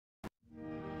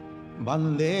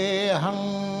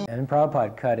Vandeham. And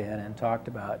Prabhupada cut in and talked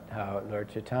about how Lord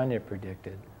Chaitanya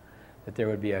predicted that there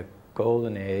would be a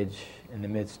golden age in the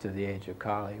midst of the age of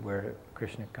Kali where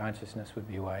Krishna consciousness would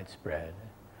be widespread.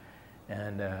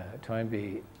 And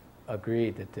Toynbee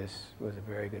agreed that this was a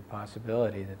very good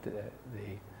possibility, that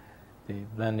the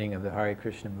blending of the Hare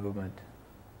Krishna movement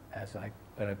as like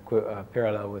a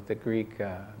parallel with the Greek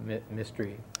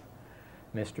mysteries,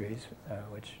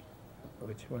 which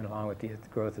went along with the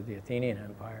growth of the Athenian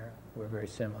Empire, were very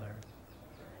similar,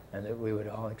 and that we would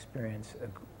all experience.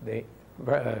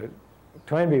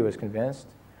 Toynbee was convinced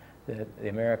that the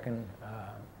American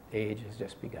age has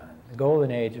just begun. The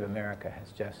golden age of America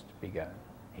has just begun,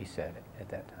 he said at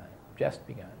that time. Just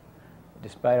begun,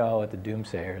 despite all what the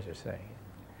doomsayers are saying.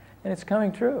 And it's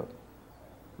coming true.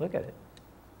 Look at it.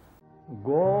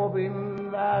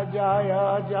 Govinda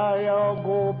Jaya Jaya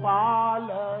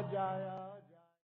Gopala Jaya.